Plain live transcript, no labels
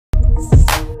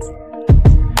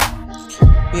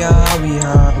We are.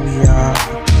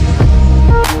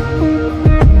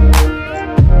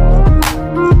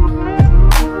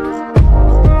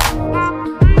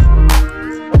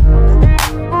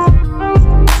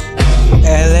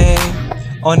 LA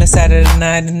on a Saturday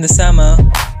night in the summer,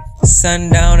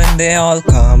 sundown and they all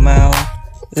come out.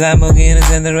 Lamborghinis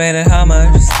and the rated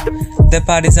Hummers. The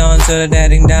party's on, so they're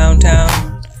heading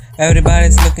downtown.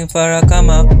 Everybody's looking for a come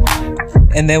up,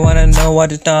 and they wanna know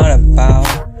what it's all about.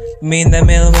 Me in the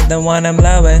middle with the one I'm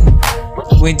loving.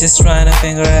 We just trying to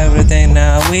figure everything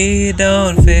now. We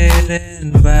don't fit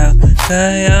in well.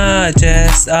 We are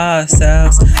just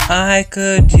ourselves. I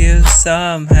could use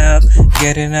some help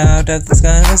getting out of this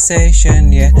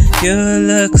conversation. Yeah, you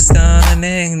look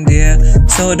stunning, dear.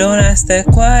 So don't ask that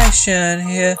question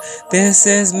here. This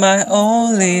is my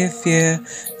only fear,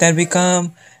 that we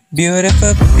come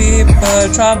beautiful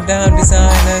people, drop down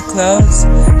designer clothes,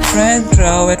 friend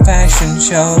throw at fashion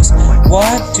shows.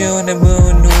 What tune and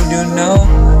moon would you know?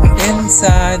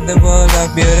 Inside the world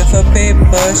of beautiful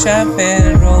people, champagne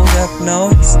and rolled up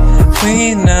notes,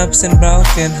 prenups and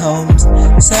broken homes,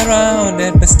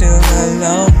 surrounded but still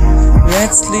alone.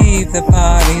 Let's leave the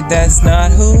party, that's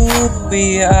not who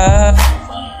we are.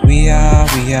 We are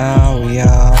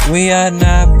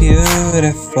not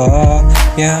beautiful,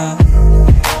 yeah.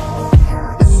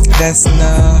 That's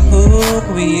not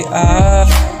who we are.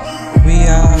 We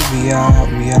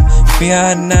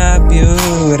are not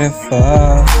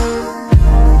beautiful.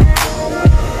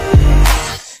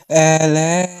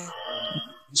 LA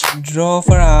drove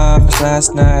for hours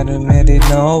last night and made it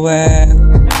nowhere.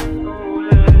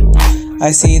 I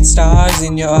see the stars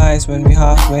in your eyes when we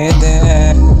halfway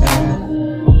there.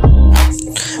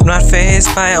 I'm not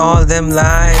fazed by all them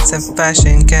lights and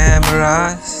flashing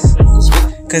cameras,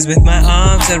 'cause with my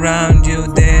arms around you,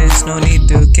 there's no need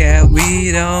to care.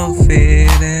 We don't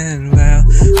fit in well.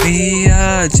 We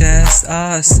are just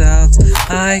ourselves.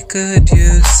 I could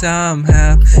use some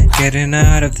help getting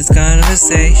out of this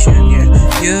conversation. Yeah,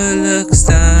 you look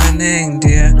stunning,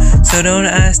 dear. So don't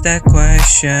ask that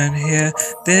question here.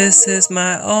 This is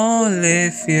my only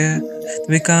fear, to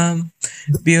become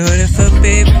beautiful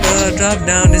people, drop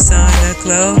down designer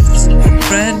clothes,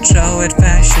 friend show at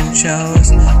fashion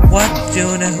shows. What do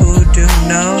you know, who do you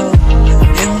know?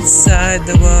 Inside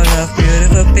the world of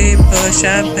beautiful people,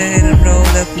 champagne and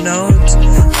rolled up notes,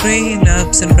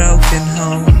 prenups and broken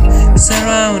homes,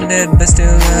 surrounded but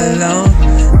still alone.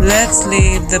 Let's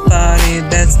leave the party,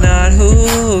 that's not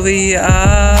who we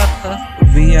are.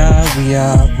 We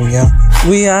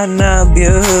are not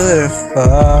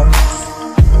beautiful.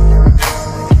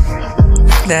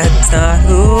 That's not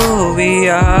who we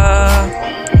are.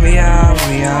 We are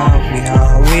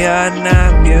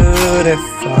not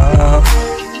beautiful.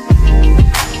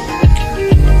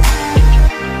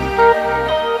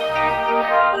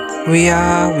 We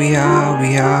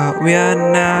are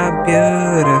not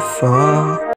beautiful.